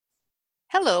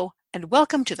Hello, and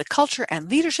welcome to the Culture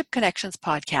and Leadership Connections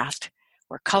podcast,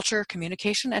 where culture,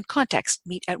 communication, and context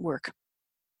meet at work.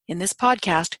 In this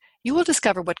podcast, you will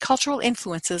discover what cultural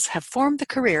influences have formed the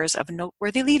careers of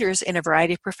noteworthy leaders in a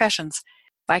variety of professions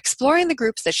by exploring the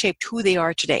groups that shaped who they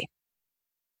are today.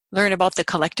 Learn about the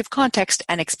collective context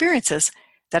and experiences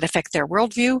that affect their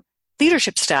worldview,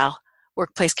 leadership style,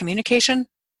 workplace communication,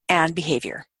 and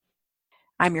behavior.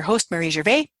 I'm your host, Marie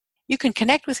Gervais. You can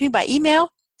connect with me by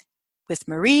email with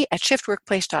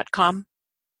marie@shiftworkplace.com.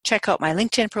 Check out my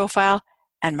LinkedIn profile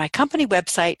and my company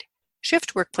website,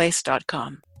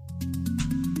 shiftworkplace.com.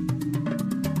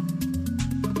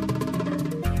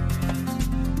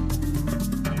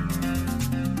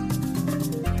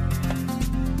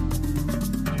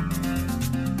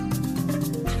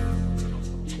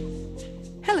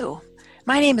 Hello,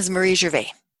 my name is Marie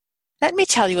Gervais. Let me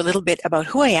tell you a little bit about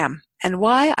who I am and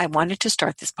why I wanted to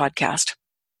start this podcast.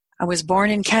 I was born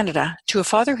in Canada to a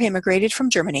father who immigrated from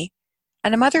Germany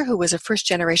and a mother who was a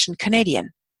first-generation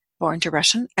Canadian, born to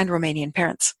Russian and Romanian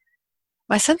parents.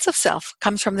 My sense of self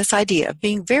comes from this idea of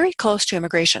being very close to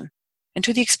immigration and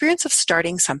to the experience of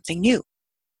starting something new,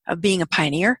 of being a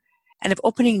pioneer, and of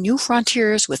opening new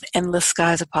frontiers with endless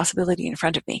skies of possibility in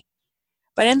front of me.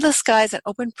 But endless skies and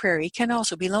open prairie can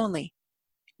also be lonely.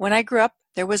 When I grew up,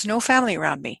 there was no family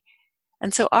around me,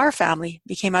 and so our family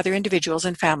became other individuals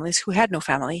and families who had no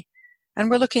family and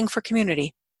were looking for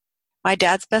community. My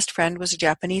dad's best friend was a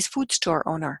Japanese food store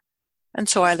owner, and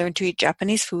so I learned to eat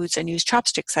Japanese foods and use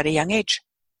chopsticks at a young age.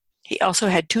 He also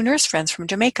had two nurse friends from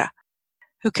Jamaica,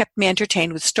 who kept me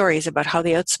entertained with stories about how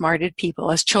they outsmarted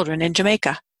people as children in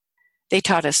Jamaica. They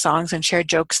taught us songs and shared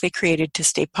jokes they created to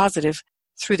stay positive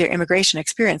through their immigration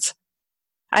experience.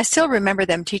 I still remember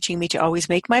them teaching me to always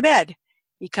make my bed,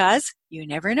 because you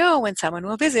never know when someone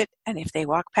will visit, and if they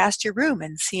walk past your room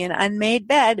and see an unmade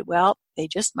bed, well, they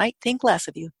just might think less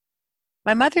of you.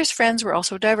 My mother's friends were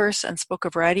also diverse and spoke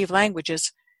a variety of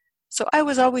languages, so I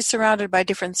was always surrounded by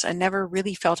difference and never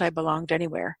really felt I belonged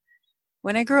anywhere.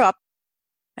 When I grew up,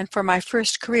 and for my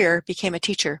first career became a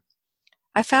teacher,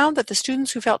 I found that the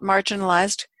students who felt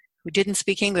marginalized, who didn't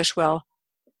speak English well,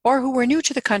 or who were new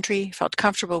to the country felt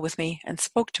comfortable with me and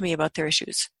spoke to me about their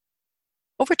issues.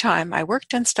 Over time, I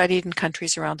worked and studied in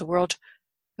countries around the world,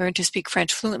 learned to speak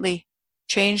French fluently,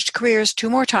 changed careers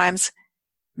 2 more times,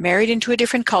 married into a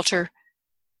different culture,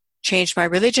 changed my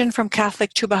religion from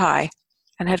Catholic to Baha'i,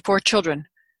 and had 4 children,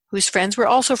 whose friends were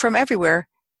also from everywhere,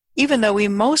 even though we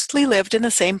mostly lived in the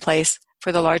same place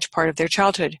for the large part of their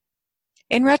childhood.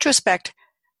 In retrospect,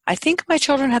 I think my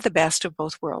children had the best of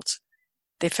both worlds.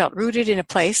 They felt rooted in a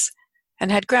place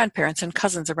and had grandparents and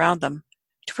cousins around them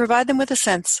to provide them with a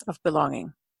sense of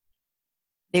belonging.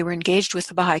 They were engaged with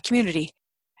the Baha'i community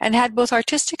and had both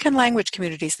artistic and language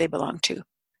communities they belonged to.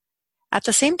 At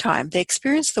the same time, they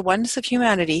experienced the oneness of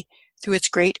humanity through its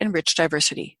great and rich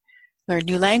diversity, learned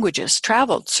new languages,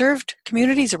 traveled, served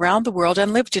communities around the world,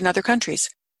 and lived in other countries.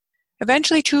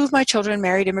 Eventually, 2 of my children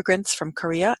married immigrants from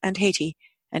Korea and Haiti,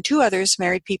 and 2 others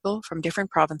married people from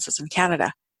different provinces in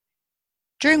Canada.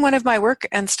 During one of my work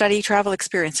and study travel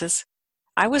experiences,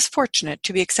 I was fortunate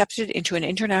to be accepted into an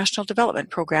international development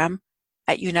program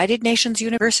at United Nations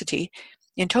University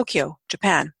in Tokyo,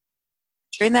 Japan.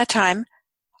 During that time,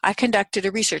 I conducted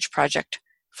a research project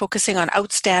focusing on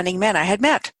outstanding men I had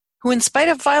met, who in spite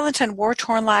of violent and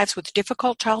war-torn lives with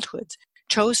difficult childhoods,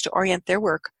 chose to orient their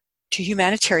work to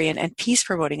humanitarian and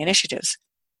peace-promoting initiatives.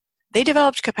 They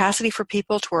developed capacity for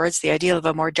people towards the ideal of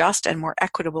a more just and more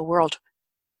equitable world.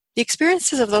 The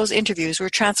experiences of those interviews were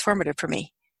transformative for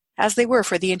me, as they were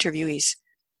for the interviewees.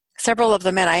 Several of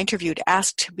the men I interviewed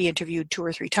asked to be interviewed 2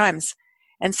 or 3 times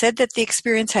and said that the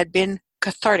experience had been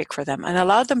cathartic for them and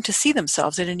allowed them to see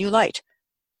themselves in a new light.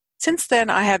 Since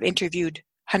then, I have interviewed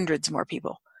hundreds more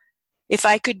people. If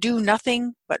I could do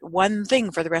nothing but one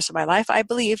thing for the rest of my life, I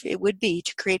believe it would be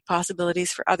to create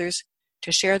possibilities for others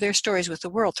to share their stories with the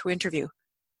world through interview.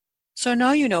 So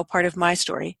now you know part of my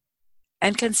story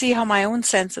and can see how my own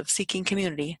sense of seeking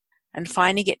community and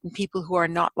finding it in people who are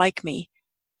not like me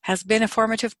has been a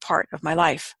formative part of my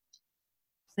life.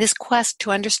 This quest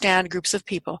to understand groups of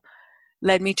people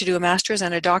led me to do a master's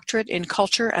and a doctorate in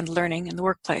culture and learning in the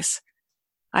workplace.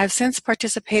 I have since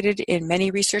participated in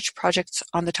many research projects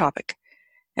on the topic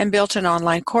and built an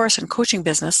online course and coaching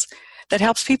business that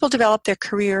helps people develop their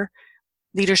career,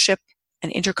 leadership,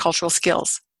 and intercultural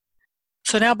skills.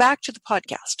 So now back to the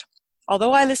podcast.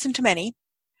 Although I listen to many,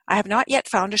 I have not yet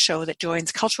found a show that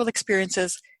joins cultural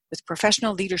experiences with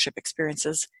professional leadership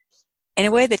experiences in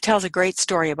a way that tells a great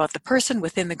story about the person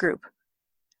within the group.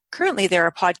 Currently, there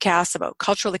are podcasts about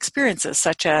cultural experiences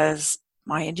such as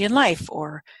My Indian Life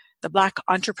or the Black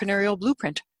Entrepreneurial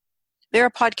Blueprint. There are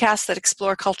podcasts that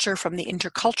explore culture from the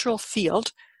intercultural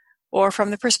field or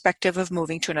from the perspective of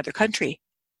moving to another country.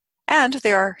 And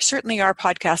there certainly are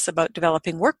podcasts about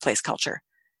developing workplace culture.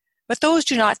 But those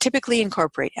do not typically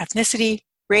incorporate ethnicity,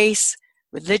 race,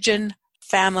 religion,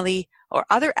 family, or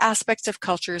other aspects of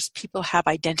cultures people have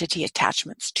identity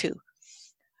attachments to.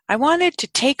 I wanted to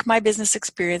take my business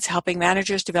experience helping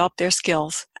managers develop their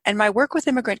skills and my work with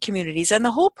immigrant communities and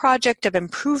the whole project of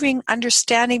improving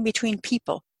understanding between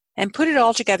people and put it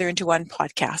all together into one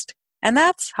podcast. And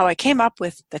that's how I came up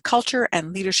with the Culture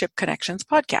and Leadership Connections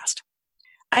podcast.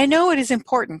 I know it is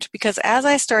important because as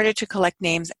I started to collect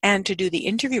names and to do the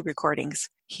interview recordings,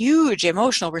 huge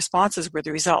emotional responses were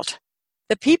the result.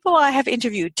 The people I have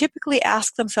interviewed typically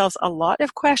ask themselves a lot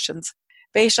of questions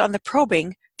based on the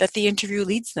probing that the interview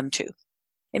leads them to.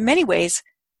 In many ways,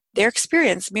 their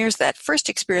experience mirrors that first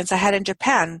experience I had in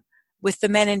Japan with the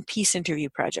Men in Peace interview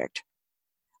project.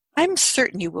 I'm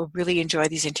certain you will really enjoy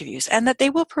these interviews and that they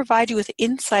will provide you with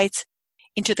insights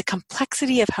into the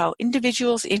complexity of how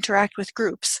individuals interact with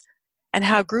groups and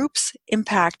how groups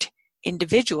impact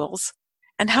individuals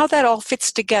and how that all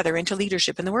fits together into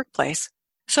leadership in the workplace.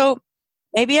 So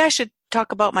maybe I should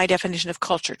talk about my definition of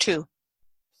culture too.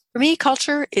 For me,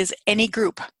 culture is any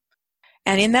group.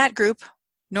 And in that group,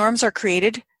 norms are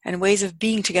created and ways of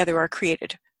being together are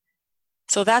created.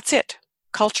 So that's it.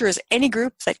 Culture is any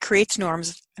group that creates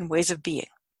norms and ways of being.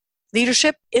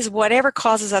 Leadership is whatever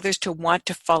causes others to want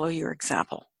to follow your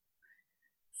example.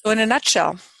 So in a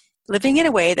nutshell, living in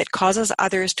a way that causes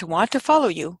others to want to follow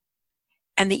you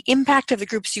and the impact of the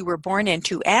groups you were born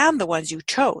into and the ones you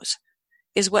chose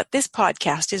is what this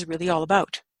podcast is really all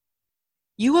about.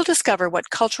 You will discover what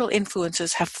cultural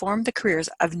influences have formed the careers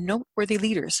of noteworthy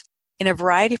leaders in a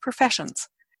variety of professions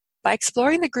by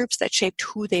exploring the groups that shaped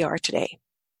who they are today.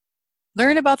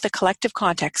 Learn about the collective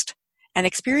context and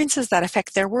experiences that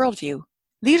affect their worldview,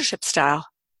 leadership style,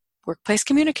 workplace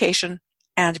communication,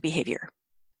 and behavior.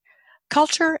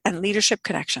 Culture and Leadership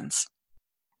Connections,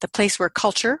 the place where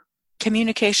culture,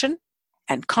 communication,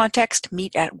 and context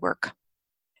meet at work.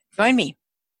 Join me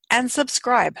and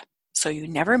subscribe so you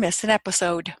never miss an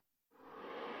episode.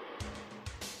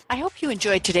 I hope you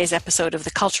enjoyed today's episode of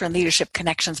the Culture and Leadership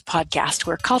Connections podcast,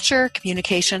 where culture,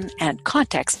 communication, and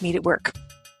context meet at work.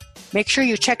 Make sure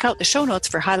you check out the show notes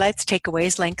for highlights,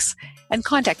 takeaways, links, and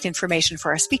contact information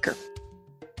for our speaker.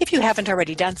 If you haven't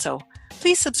already done so,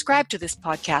 please subscribe to this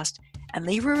podcast and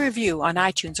leave a review on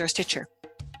iTunes or Stitcher.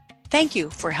 Thank you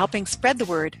for helping spread the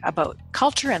word about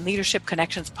Culture and Leadership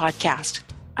Connections podcast.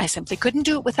 I simply couldn't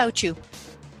do it without you.